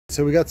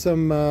So we got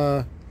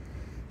some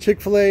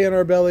Chick-fil-A in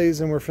our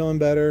bellies and we're feeling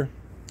better.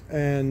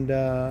 And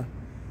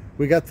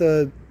we got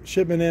the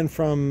shipment in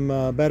from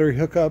Battery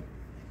Hookup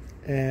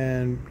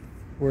and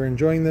we're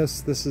enjoying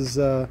this. This is,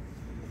 the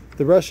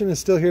Russian is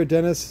still here.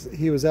 Dennis,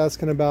 he was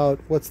asking about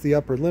what's the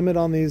upper limit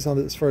on these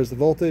as far as the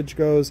voltage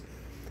goes.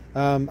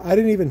 I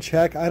didn't even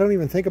check. I don't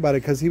even think about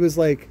it because he was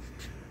like,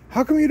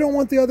 how come you don't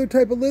want the other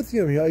type of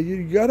lithium?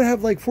 You got to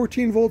have like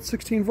 14 volts,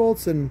 16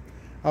 volts. And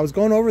I was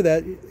going over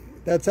that.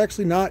 That's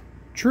actually not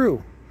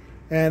true.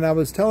 And I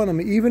was telling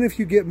him, even if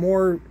you get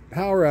more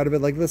power out of it,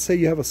 like let's say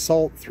you have a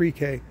Salt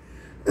 3K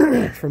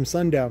from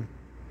Sundown,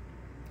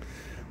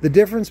 the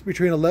difference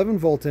between 11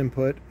 volt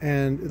input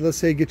and let's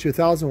say it gets you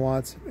 1,000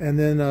 watts, and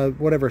then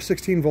whatever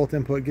 16 volt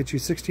input gets you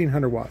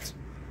 1,600 watts.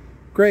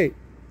 Great,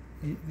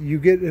 you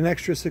get an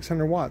extra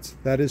 600 watts.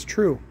 That is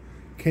true.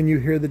 Can you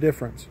hear the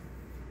difference?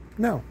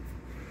 No.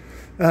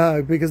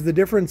 Because the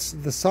difference,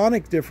 the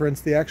sonic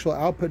difference, the actual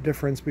output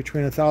difference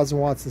between 1,000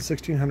 watts and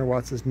 1,600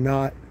 watts is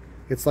not,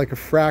 it's like a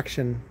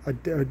fraction, a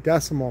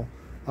decimal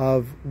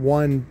of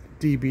 1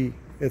 dB.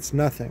 It's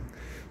nothing.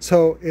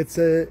 So it's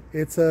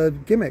a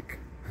gimmick.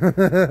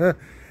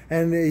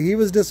 And he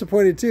was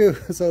disappointed too.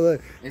 So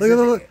look at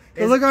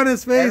the look on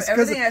his face.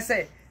 Everything I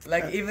say,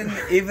 like even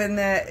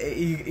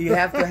you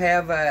have to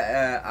have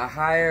a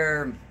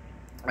higher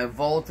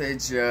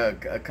voltage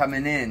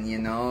coming in, you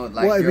know,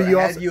 like well, your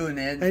head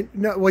unit. And,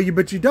 no, well,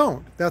 but you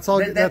don't. That's all.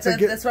 That's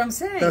what I'm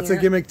saying. That's a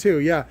gimmick too.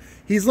 Yeah,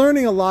 he's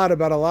learning a lot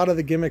about a lot of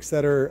the gimmicks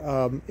that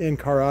are in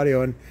car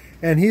audio,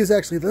 and he's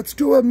actually, let's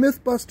do a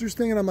Mythbusters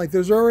thing, and I'm like,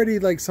 there's already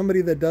like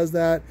somebody that does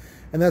that,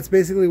 and that's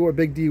basically what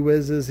Big D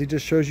Wiz is. He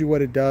just shows you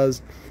what it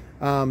does.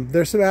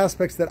 There's some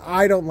aspects that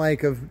I don't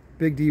like of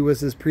Big D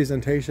Wiz's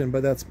presentation,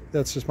 but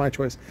that's just my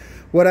choice.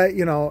 What I,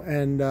 you know,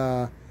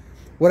 and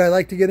would I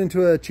like to get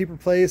into a cheaper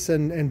place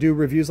and do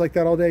reviews like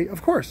that all day?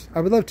 Of course,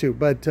 I would love to.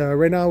 But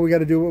right now we got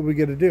to do what we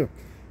got to do.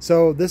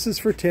 So this is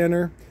for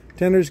Tanner.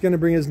 Tanner's going to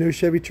bring his new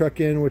Chevy truck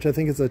in, which I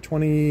think is a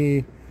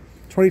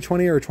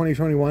 2020 or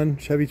 2021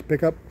 Chevy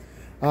pickup.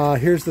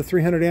 Here's the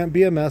 300 amp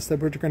BMS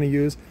that we're going to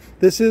use.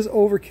 This is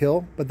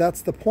overkill, but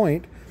that's the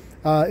point.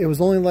 It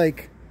was only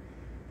like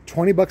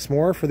 20 bucks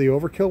more for the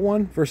overkill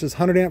one versus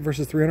 100 amp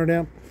versus 300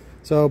 amp.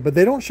 So, but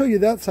they don't show you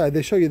that side.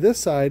 They show you this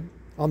side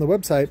on the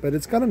website, but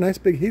it's got a nice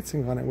big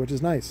heatsink on it, which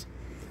is nice.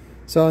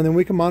 So, and then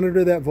we can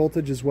monitor that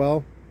voltage as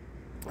well.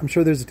 I'm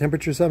sure there's a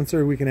temperature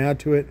sensor we can add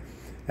to it.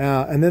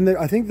 And then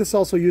I think this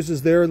also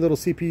uses their little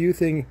CPU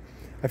thing.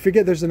 I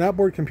forget, there's an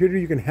outboard computer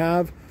you can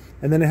have,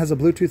 and then it has a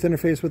Bluetooth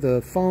interface with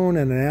a phone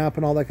and an app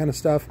and all that kind of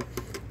stuff.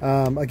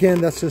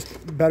 Again, that's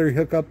just battery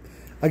hookup.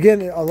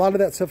 Again, a lot of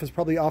that stuff is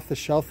probably off the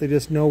shelf. They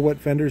just know what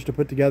vendors to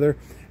put together.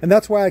 And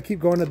that's why I keep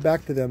going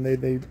back to them.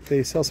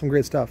 They sell some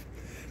great stuff.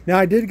 Now,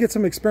 I did get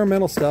some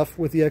experimental stuff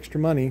with the extra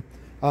money.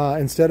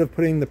 Instead of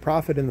putting the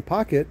profit in the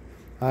pocket,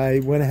 I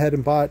went ahead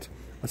and bought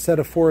a set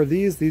of 4 of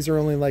these. These are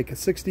only like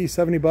 60,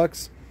 70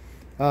 bucks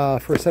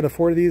for a set of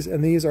 4 of these.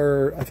 And these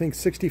are, I think,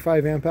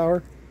 65 amp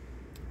hour.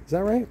 Is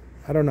that right?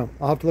 I don't know.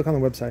 I'll have to look on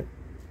the website.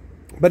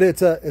 But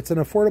it's an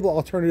affordable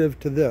alternative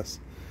to this.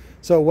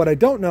 So what I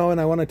don't know,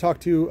 and I want to talk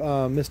to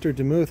Mr.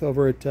 DeMuth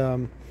over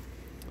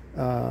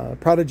at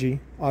Prodigy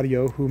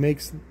Audio, who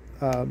makes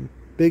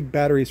big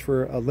batteries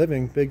for a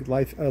living, big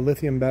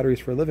lithium batteries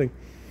for a living.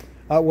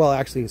 Well,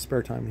 actually, his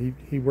spare time.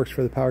 He works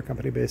for the power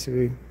company,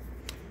 basically.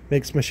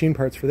 Makes machine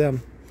parts for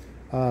them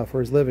for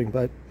his living.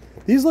 But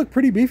these look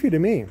pretty beefy to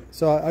me.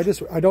 So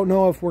I don't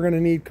know if we're going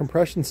to need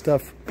compression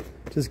stuff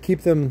to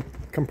keep them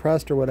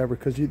compressed or whatever,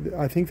 because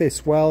I think they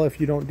swell if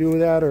you don't do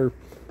that or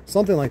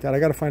something like that. I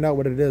got to find out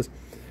what it is.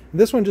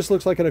 This one just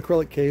looks like an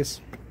acrylic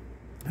case.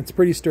 It's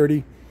pretty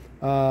sturdy,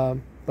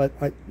 but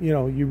you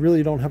know, you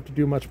really don't have to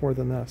do much more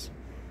than this.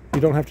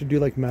 You don't have to do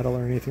like metal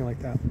or anything like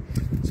that.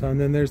 So, and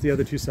then there's the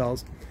other 2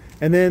 cells,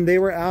 and then they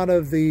were out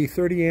of the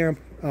 30 amp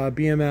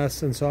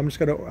BMS, and so I'm just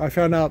gonna. I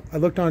found out. I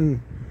looked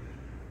on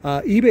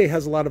eBay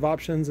has a lot of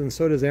options, and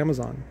so does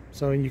Amazon.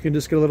 So you can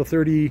just get a little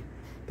 30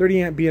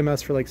 amp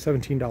BMS for like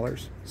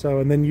 $17. So,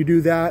 and then you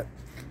do that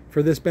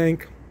for this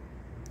bank,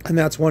 and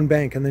that's one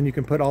bank, and then you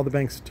can put all the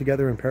banks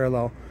together in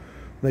parallel.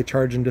 They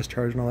charge and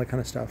discharge and all that kind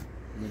of stuff.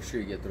 Make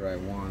sure you get the right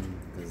one,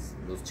 because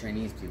those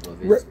Chinese people,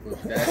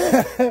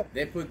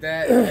 they put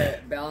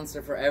that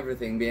balancer for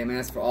everything,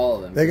 BMS for all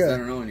of them, because they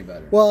don't know any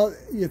better. Well,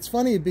 it's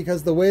funny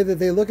because the way that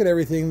they look at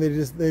everything,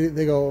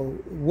 they go,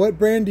 what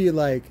brand do you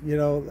like? You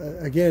know,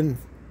 again,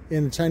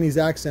 in a Chinese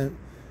accent,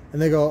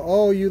 and they go,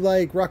 oh, you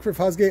like Rockford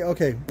Fosgate?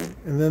 Okay.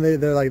 And then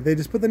they're like, they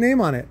just put the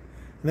name on it.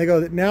 And they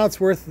go, now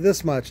it's worth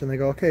this much. And they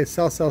go, okay,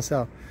 sell, sell,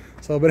 sell.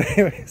 So, but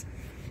anyways,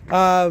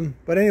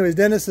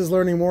 Dennis is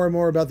learning more and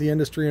more about the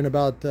industry and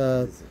about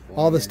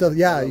all the stuff.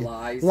 Yeah, a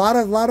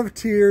lot of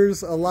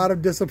tears, a lot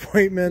of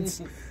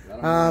disappointments.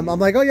 I'm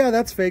like, oh yeah,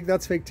 that's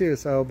fake too.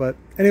 So, but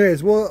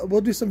anyways,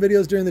 we'll do some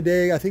videos during the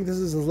day. I think this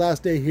is his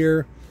last day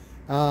here,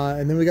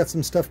 and then we got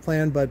some stuff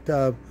planned.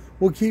 But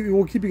we'll keep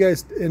you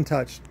guys in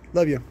touch.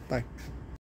 Love you. Bye.